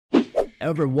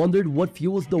Ever wondered what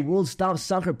fuels the world's top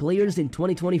soccer players in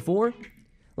 2024?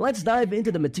 Let's dive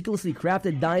into the meticulously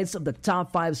crafted diets of the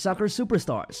top 5 soccer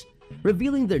superstars,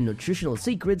 revealing their nutritional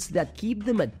secrets that keep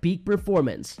them at peak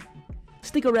performance.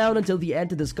 Stick around until the end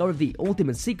to discover the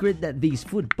ultimate secret that these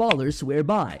footballers swear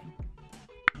by.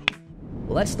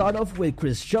 Let's start off with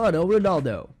Cristiano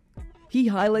Ronaldo. He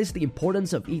highlights the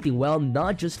importance of eating well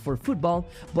not just for football,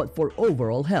 but for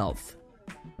overall health.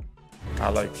 I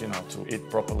like, to eat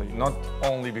properly, not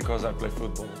only because I play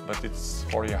football, but it's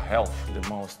for your health, the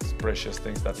most precious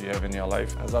things that you have in your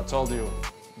life. As I told you,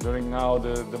 during now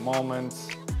the moment,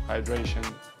 hydration.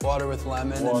 Water with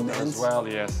lemon water and mint. As well,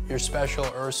 yes. Your special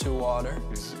Ursu water.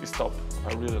 It's top.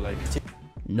 I really like it.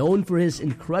 Known for his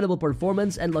incredible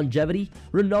performance and longevity,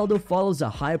 Ronaldo follows a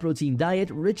high-protein diet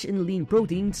rich in lean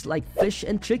proteins like fish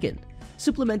and chicken,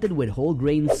 supplemented with whole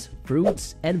grains,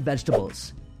 fruits, and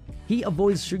vegetables. He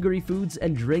avoids sugary foods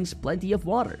and drinks plenty of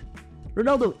water.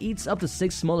 Ronaldo eats up to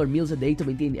 6 smaller meals a day to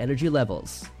maintain energy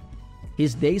levels.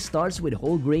 His day starts with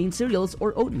whole grain cereals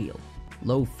or oatmeal,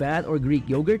 low-fat or Greek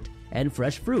yogurt, and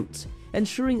fresh fruits,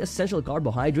 ensuring essential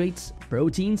carbohydrates,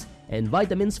 proteins, and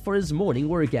vitamins for his morning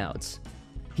workouts.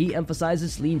 He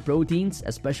emphasizes lean proteins,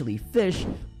 especially fish,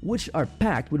 which are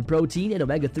packed with protein and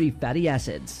omega-3 fatty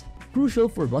acids, crucial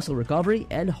for muscle recovery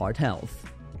and heart health.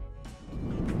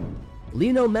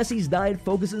 Lionel Messi's diet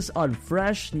focuses on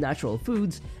fresh, natural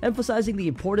foods, emphasizing the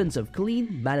importance of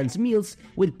clean, balanced meals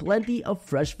with plenty of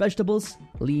fresh vegetables,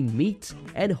 lean meat,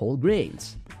 and whole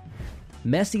grains.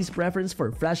 Messi's preference for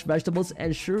fresh vegetables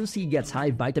ensures he gets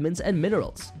high vitamins and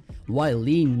minerals, while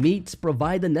lean meats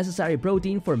provide the necessary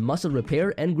protein for muscle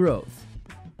repair and growth.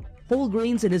 Whole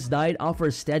grains in his diet offer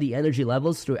steady energy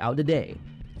levels throughout the day.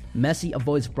 Messi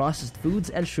avoids processed foods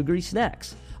and sugary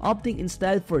snacks, opting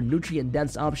instead for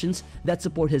nutrient-dense options that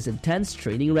support his intense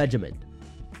training regimen.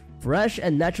 Fresh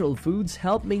and natural foods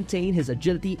help maintain his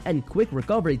agility and quick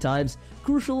recovery times,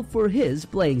 crucial for his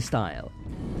playing style.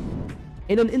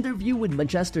 In an interview with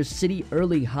Manchester City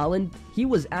Erling Haaland, he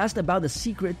was asked about the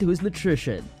secret to his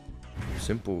nutrition.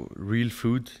 Simple, real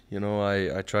food.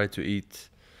 I try to eat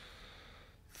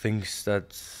things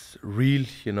that's real,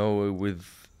 with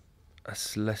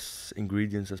as less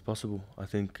ingredients as possible. I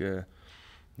think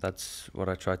that's what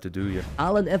I try to do, yeah.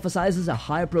 Haaland emphasizes a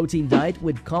high-protein diet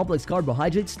with complex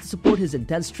carbohydrates to support his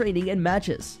intense training and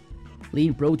matches.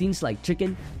 Lean proteins like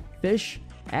chicken, fish,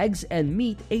 eggs, and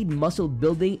meat aid muscle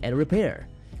building and repair,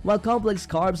 while complex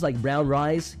carbs like brown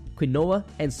rice, quinoa,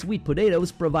 and sweet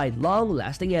potatoes provide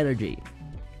long-lasting energy.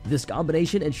 This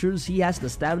combination ensures he has the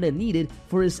stamina needed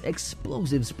for his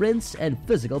explosive sprints and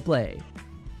physical play.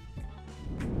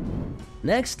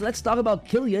 Next, let's talk about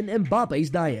Kylian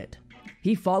Mbappe's diet.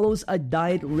 He follows a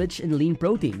diet rich in lean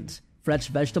proteins, fresh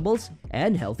vegetables,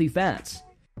 and healthy fats.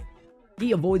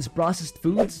 He avoids processed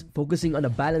foods, focusing on a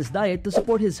balanced diet to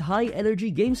support his high-energy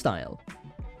game style.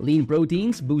 Lean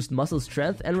proteins boost muscle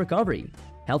strength and recovery.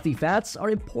 Healthy fats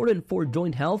are important for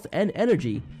joint health and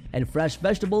energy, and fresh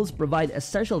vegetables provide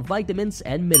essential vitamins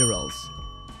and minerals.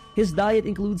 His diet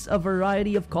includes a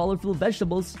variety of colorful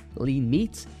vegetables, lean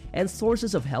meats, and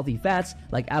sources of healthy fats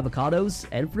like avocados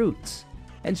and fruits,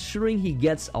 ensuring he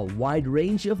gets a wide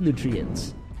range of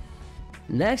nutrients.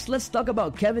 Next, let's talk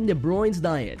about Kevin De Bruyne's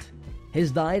diet. His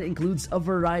diet includes a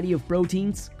variety of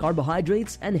proteins,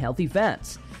 carbohydrates, and healthy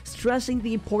fats, stressing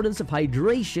the importance of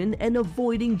hydration and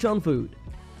avoiding junk food.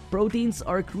 Proteins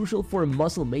are crucial for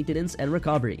muscle maintenance and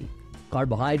recovery.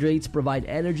 Carbohydrates provide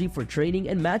energy for training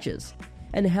and matches,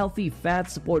 and healthy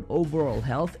fats support overall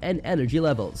health and energy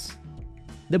levels.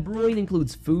 De Bruyne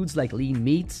includes foods like lean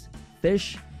meats,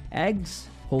 fish, eggs,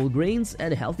 whole grains,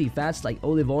 and healthy fats like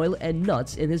olive oil and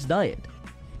nuts in his diet.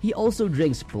 He also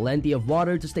drinks plenty of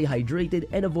water to stay hydrated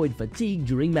and avoid fatigue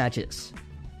during matches.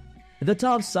 The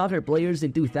top soccer players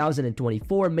in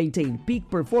 2024 maintain peak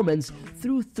performance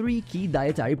through 3 key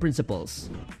dietary principles: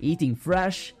 eating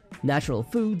fresh, natural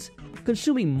foods,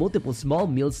 consuming multiple small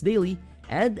meals daily,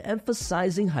 and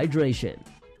emphasizing hydration.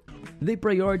 They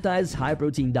prioritize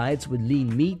high-protein diets with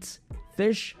lean meats,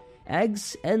 fish,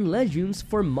 eggs, and legumes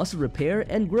for muscle repair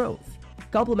and growth,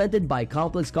 complemented by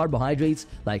complex carbohydrates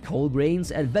like whole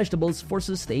grains and vegetables for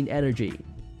sustained energy.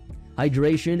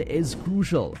 Hydration is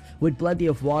crucial, with plenty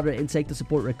of water intake to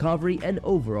support recovery and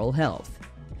overall health.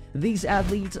 These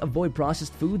athletes avoid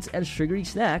processed foods and sugary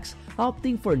snacks,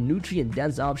 opting for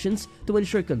nutrient-dense options to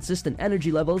ensure consistent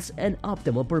energy levels and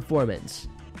optimal performance.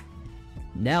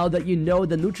 Now that you know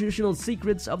the nutritional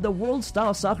secrets of the world's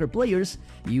top soccer players,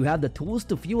 you have the tools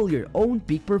to fuel your own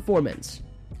peak performance.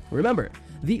 Remember,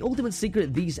 the ultimate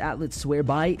secret these athletes swear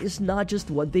by is not just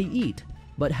what they eat,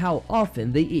 but how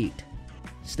often they eat.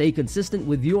 Stay consistent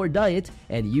with your diet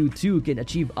and you too can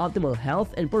achieve optimal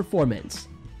health and performance.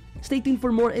 Stay tuned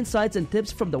for more insights and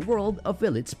tips from the world of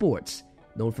elite sports.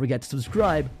 Don't forget to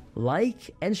subscribe,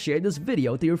 like, and share this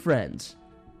video to your friends.